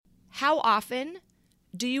how often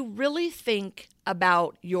do you really think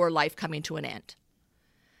about your life coming to an end?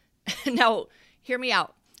 Now, hear me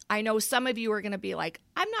out. I know some of you are going to be like,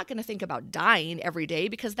 I'm not going to think about dying every day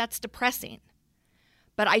because that's depressing.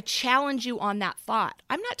 But I challenge you on that thought.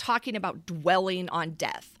 I'm not talking about dwelling on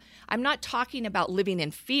death. I'm not talking about living in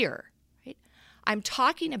fear. Right? I'm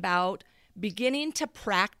talking about beginning to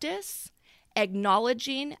practice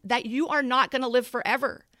acknowledging that you are not going to live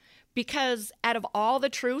forever. Because out of all the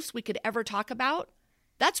truths we could ever talk about,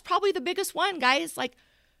 that's probably the biggest one, guys. Like,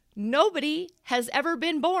 nobody has ever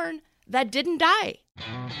been born that didn't die.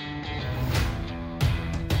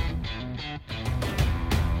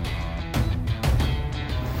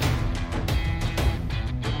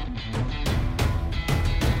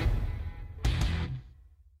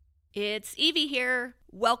 It's Evie here.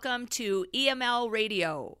 Welcome to EML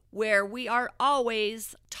Radio, where we are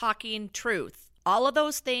always talking truth. All of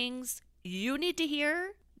those things you need to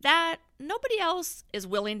hear that nobody else is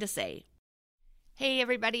willing to say. Hey,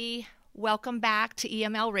 everybody. Welcome back to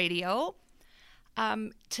EML Radio.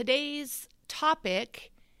 Today's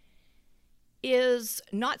topic is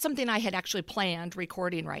not something I had actually planned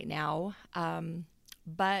recording right now,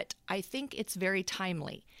 but I think it's very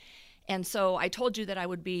timely. And so I told you that I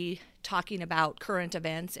would be talking about current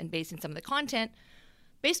events and basing some of the content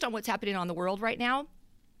based on what's happening on the world right now.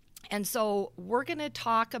 And so we're going to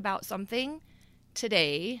talk about something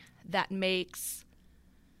today that makes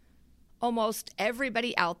almost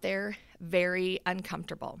everybody out there very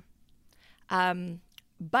uncomfortable.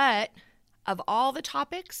 But of all the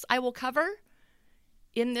topics I will cover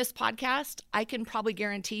in this podcast, I can probably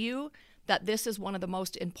guarantee you that this is one of the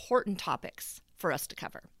most important topics for us to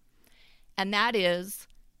cover. And that is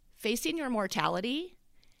facing your mortality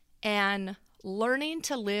and learning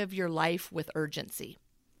to live your life with urgency.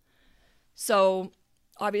 So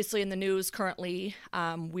obviously in the news currently,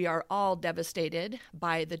 we are all devastated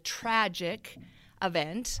by the tragic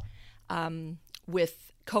event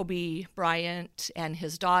with Kobe Bryant and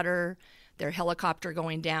his daughter, their helicopter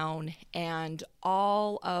going down, and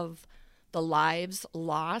all of the lives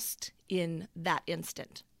lost in that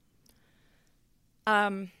instant.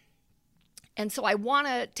 And so I want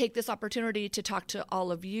to take this opportunity to talk to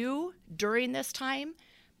all of you during this time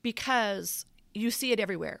because you see it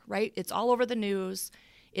everywhere, right? It's all over the news.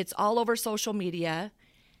 It's all over social media.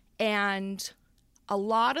 And a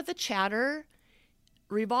lot of the chatter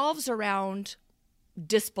revolves around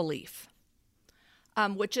disbelief,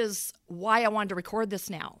 which is why I wanted to record this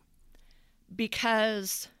now.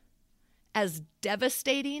 Because as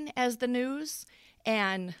devastating as the news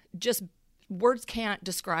and just words can't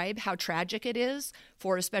describe how tragic it is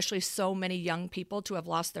for especially so many young people to have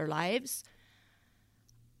lost their lives,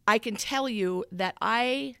 I can tell you that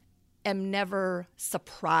I am never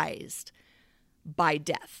surprised by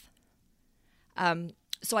death.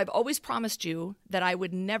 So I've always promised you that I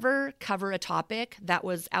would never cover a topic that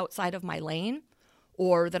was outside of my lane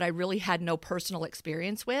or that I really had no personal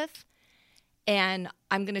experience with. And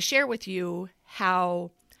I'm going to share with you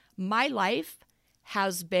how my life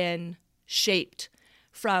has been shaped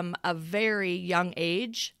from a very young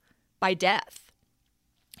age by death.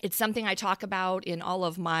 It's something I talk about in all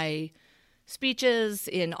of my speeches,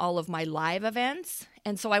 in all of my live events.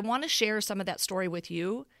 And so I want to share some of that story with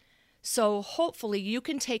you. So hopefully you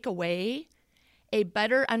can take away a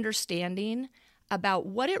better understanding about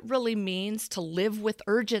what it really means to live with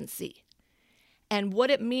urgency and what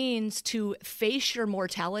it means to face your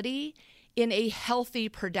mortality in a healthy,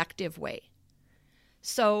 productive way.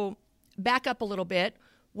 So back up a little bit.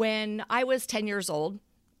 When I was 10 years old,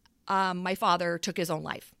 my father took his own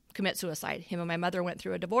life, commit suicide. Him and my mother went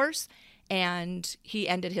through a divorce, and he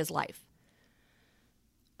ended his life.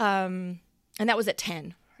 And that was at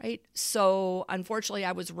 10, right? So unfortunately,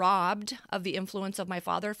 I was robbed of the influence of my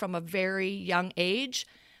father from a very young age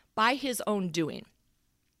by his own doing.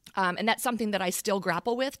 And that's something that I still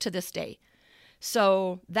grapple with to this day.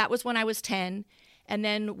 So that was when I was 10. And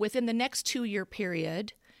then within the next 2-year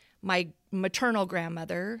period, my maternal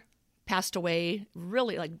grandmother passed away,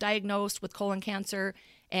 really diagnosed with colon cancer,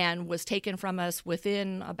 and was taken from us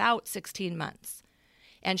within about 16 months.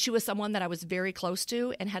 And she was someone that I was very close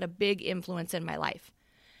to and had a big influence in my life.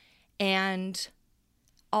 And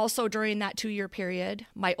also during that 2-year period,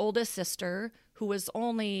 my oldest sister, who was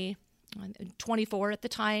only 24 at the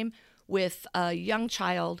time, with a young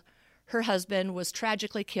child, her husband was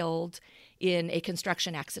tragically killed in a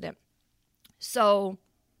construction accident. So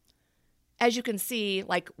as you can see,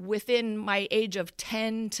 within my age of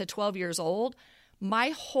 10 to 12 years old, my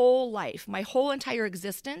whole life, my whole entire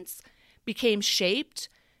existence became shaped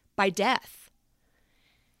by death.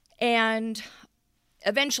 And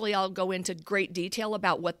eventually I'll go into great detail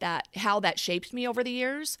about how that shaped me over the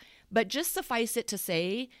years, but just suffice it to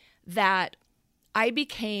say that I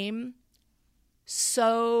became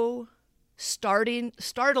so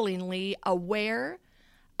startlingly aware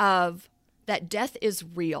of that death is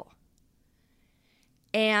real.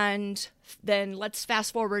 And then let's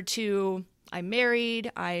fast forward to I'm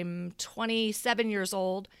married, I'm 27 years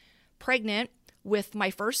old, pregnant with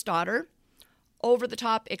my first daughter, over the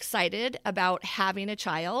top excited about having a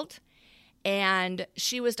child, and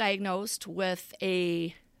she was diagnosed with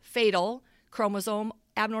a fatal chromosome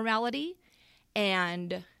abnormality,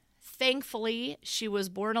 and thankfully she was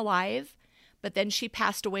born alive, but then she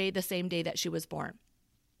passed away the same day that she was born.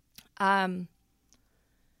 And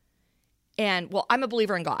well, I'm a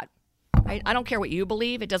believer in God, right? I don't care what you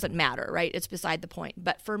believe. It doesn't matter, right? It's beside the point.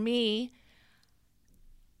 But for me,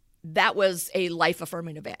 that was a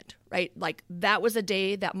life-affirming event, right? Like that was a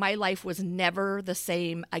day that my life was never the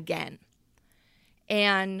same again.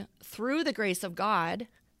 And through the grace of God,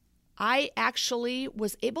 I actually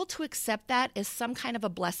was able to accept that as some kind of a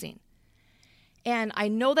blessing. And I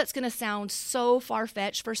know that's going to sound so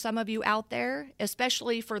far-fetched for some of you out there,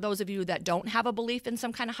 especially for those of you that don't have a belief in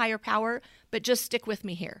some kind of higher power, but just stick with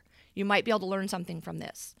me here. You might be able to learn something from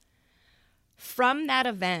this. From that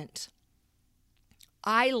event,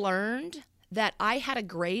 I learned that I had a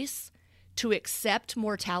grace to accept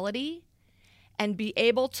mortality and be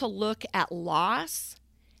able to look at loss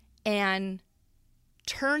and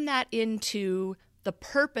turn that into the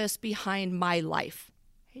purpose behind my life.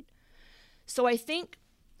 Right? So I think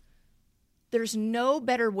there's no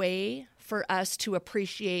better way for us to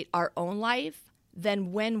appreciate our own life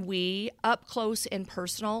than when we, up close and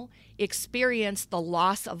personal, experience the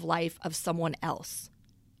loss of life of someone else.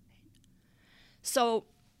 So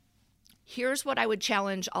here's what I would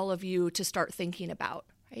challenge all of you to start thinking about,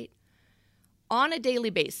 right? On a daily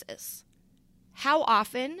basis, how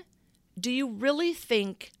often do you really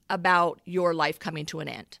think about your life coming to an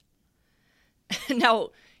end? Now,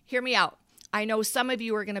 hear me out. I know some of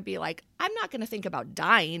you are going to be like, I'm not going to think about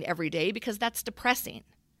dying every day because that's depressing.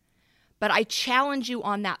 But I challenge you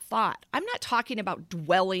on that thought. I'm not talking about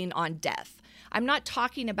dwelling on death. I'm not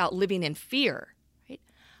talking about living in fear. Right?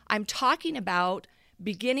 I'm talking about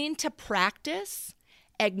beginning to practice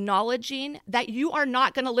acknowledging that you are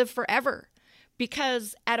not going to live forever.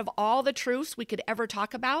 Because out of all the truths we could ever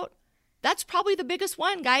talk about, that's probably the biggest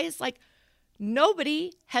one, guys. Like,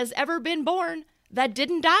 nobody has ever been born that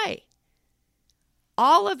didn't die.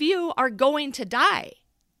 All of you are going to die.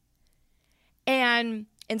 And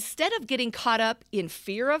instead of getting caught up in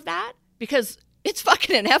fear of that, because it's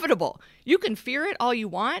fucking inevitable. You can fear it all you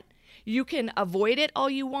want. You can avoid it all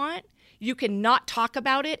you want. You can not talk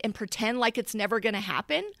about it and pretend like it's never going to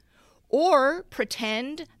happen. Or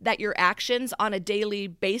pretend that your actions on a daily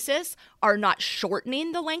basis are not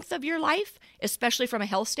shortening the length of your life, especially from a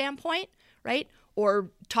health standpoint, right?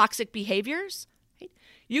 Or toxic behaviors. Right?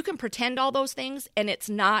 You can pretend all those things and it's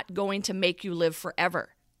not going to make you live forever.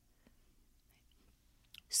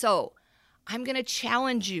 So I'm going to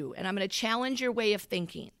challenge you, and I'm going to challenge your way of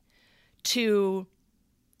thinking to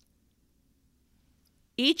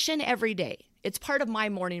each and every day. It's part of my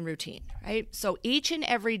morning routine, right? So each and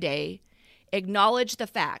every day, acknowledge the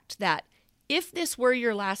fact that if this were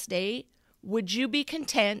your last day, would you be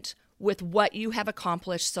content with what you have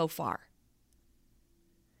accomplished so far?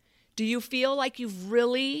 Do you feel like you've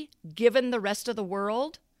really given the rest of the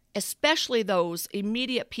world, especially those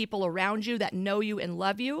immediate people around you that know you and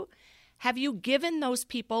love you, have you given those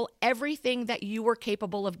people everything that you were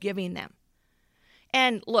capable of giving them?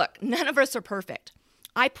 And look, none of us are perfect.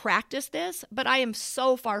 I practice this, but I am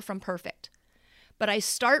so far from perfect. But I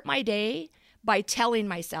start my day by telling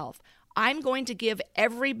myself, I'm going to give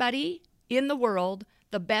everybody in the world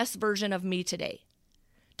the best version of me today.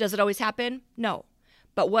 Does it always happen? No.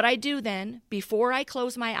 But what I do then, before I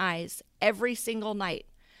close my eyes every single night,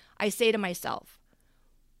 I say to myself,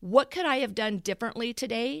 what could I have done differently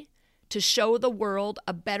today to show the world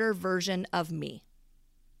a better version of me?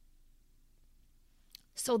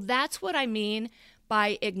 So that's what I mean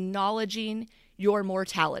by acknowledging your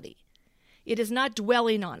mortality. It is not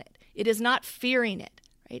dwelling on it. It is not fearing it,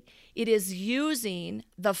 right? It is using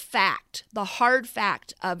the fact, the hard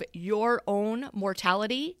fact of your own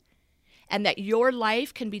mortality, and that your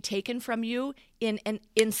life can be taken from you in an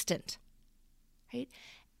instant, right?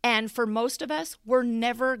 And for most of us, we're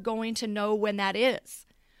never going to know when that is,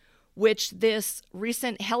 which this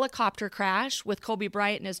recent helicopter crash with Kobe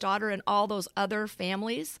Bryant and his daughter and all those other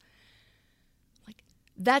families, like,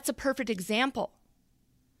 that's a perfect example.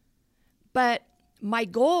 But my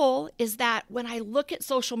goal is that when I look at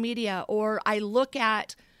social media or I look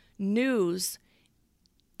at news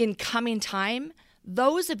in coming time,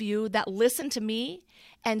 those of you that listen to me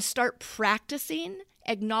and start practicing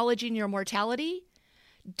acknowledging your mortality,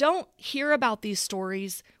 don't hear about these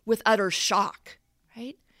stories with utter shock,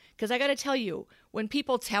 right? Because I got to tell you, when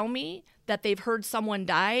people tell me that they've heard someone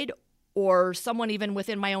died, or someone even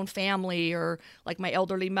within my own family, or like my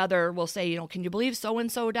elderly mother will say, can you believe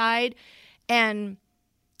so-and-so died? And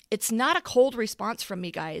it's not a cold response from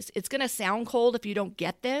me, guys. It's going to sound cold if you don't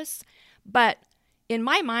get this. But in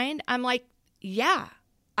my mind, I'm like, yeah,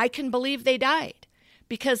 I can believe they died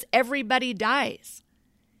because everybody dies.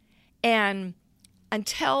 And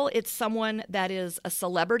until it's someone that is a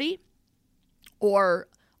celebrity or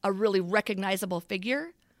a really recognizable figure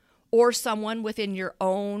or someone within your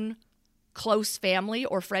own close family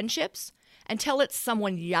or friendships, until it's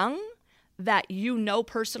someone young that you know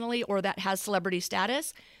personally or that has celebrity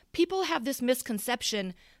status, people have this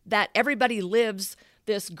misconception that everybody lives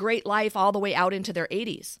this great life all the way out into their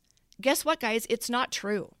 80s. Guess what, guys? It's not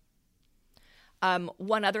true.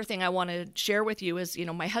 One other thing I want to share with you is,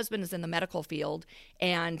 my husband is in the medical field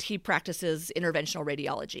and he practices interventional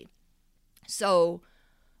radiology. So,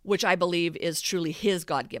 which I believe is truly his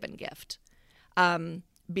God-given gift.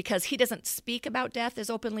 Because he doesn't speak about death as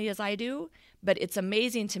openly as I do, but it's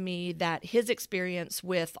amazing to me that his experience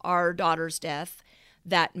with our daughter's death,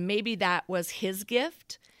 that maybe that was his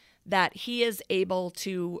gift, that he is able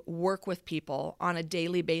to work with people on a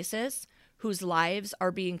daily basis whose lives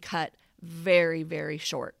are being cut very, very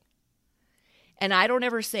short. And I don't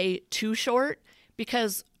ever say too short,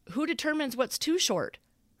 because who determines what's too short,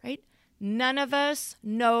 right? None of us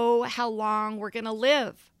know how long we're going to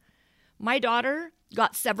live. My daughter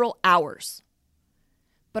got several hours,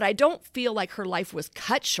 but I don't feel like her life was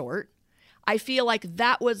cut short. I feel like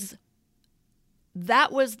that was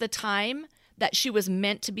the time that she was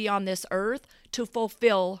meant to be on this earth to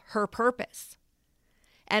fulfill her purpose.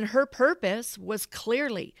 And her purpose was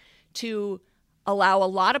clearly to allow a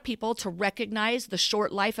lot of people to recognize the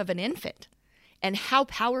short life of an infant and how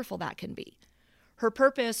powerful that can be. Her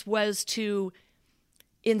purpose was to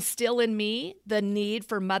instill in me the need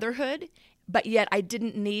for motherhood, but yet I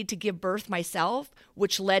didn't need to give birth myself,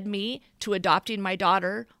 which led me to adopting my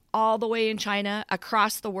daughter all the way in China,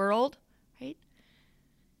 across the world, right?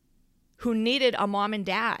 Who needed a mom and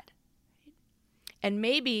dad. And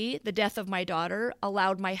maybe the death of my daughter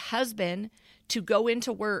allowed my husband to go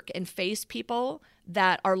into work and face people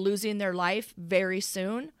that are losing their life very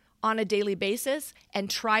soon on a daily basis and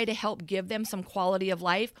try to help give them some quality of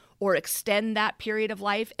life or extend that period of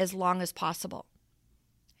life as long as possible.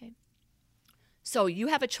 Okay? So you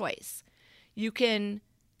have a choice. You can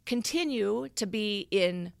continue to be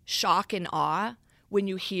in shock and awe when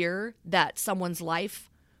you hear that someone's life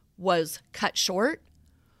was cut short,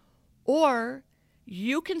 or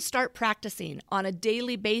you can start practicing on a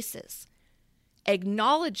daily basis,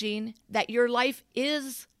 acknowledging that your life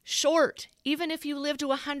is short. Even if you live to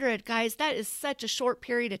 100, guys, that is such a short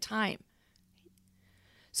period of time.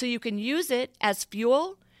 So you can use it as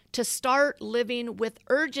fuel to start living with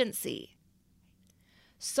urgency.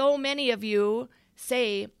 So many of you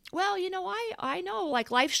say, well, I know,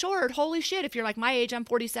 like, life's short. Holy shit. If you're like my age, I'm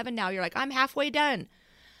 47 now. You're like, I'm halfway done.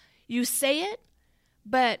 You say it,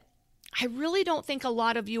 but I really don't think a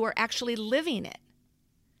lot of you are actually living it.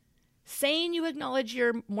 Saying you acknowledge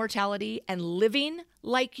your mortality and living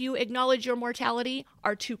like you acknowledge your mortality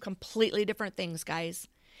are two completely different things, guys.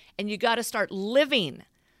 And you got to start living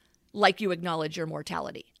like you acknowledge your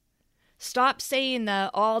mortality. Stop saying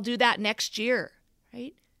I'll do that next year,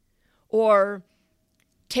 right? Or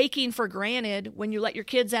taking for granted when you let your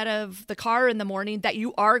kids out of the car in the morning that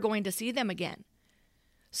you are going to see them again.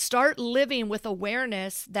 Start living with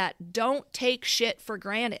awareness that don't take shit for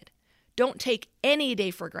granted. Don't take any day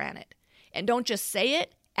for granted. And don't just say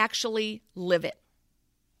it, actually live it.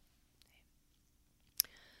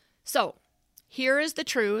 So, here is the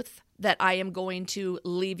truth that I am going to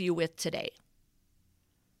leave you with today.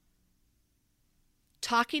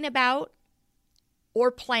 Talking about or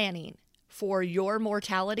planning for your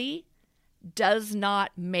mortality does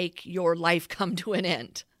not make your life come to an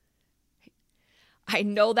end. I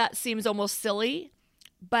know that seems almost silly,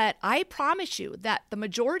 but I promise you that the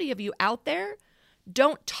majority of you out there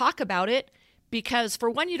don't talk about it because, for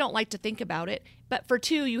one, you don't like to think about it, but for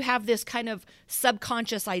two, you have this kind of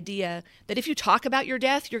subconscious idea that if you talk about your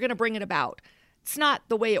death, you're going to bring it about. It's not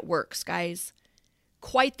the way it works, guys.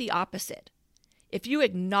 Quite the opposite. If you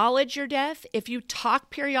acknowledge your death, if you talk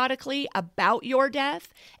periodically about your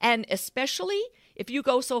death, and especially if you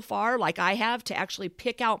go so far, like I have, to actually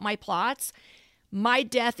pick out my plots, My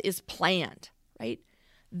death is planned, right?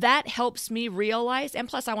 That helps me realize, and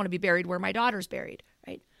plus I want to be buried where my daughter's buried,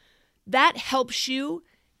 right? That helps you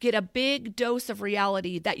get a big dose of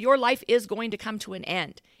reality that your life is going to come to an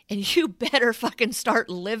end. And you better fucking start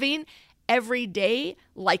living every day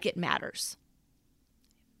like it matters.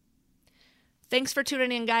 Thanks for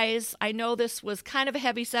tuning in, guys. I know this was kind of a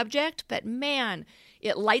heavy subject, but man,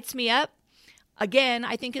 it lights me up. Again,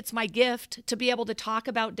 I think it's my gift to be able to talk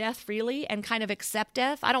about death freely and kind of accept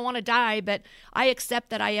death. I don't want to die, but I accept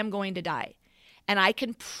that I am going to die. And I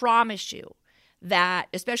can promise you that,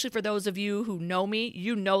 especially for those of you who know me,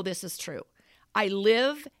 you know this is true. I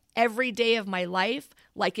live every day of my life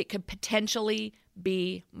like it could potentially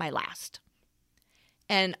be my last.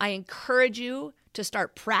 And I encourage you to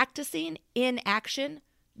start practicing in action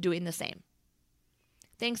doing the same.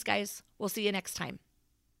 Thanks, guys. We'll see you next time.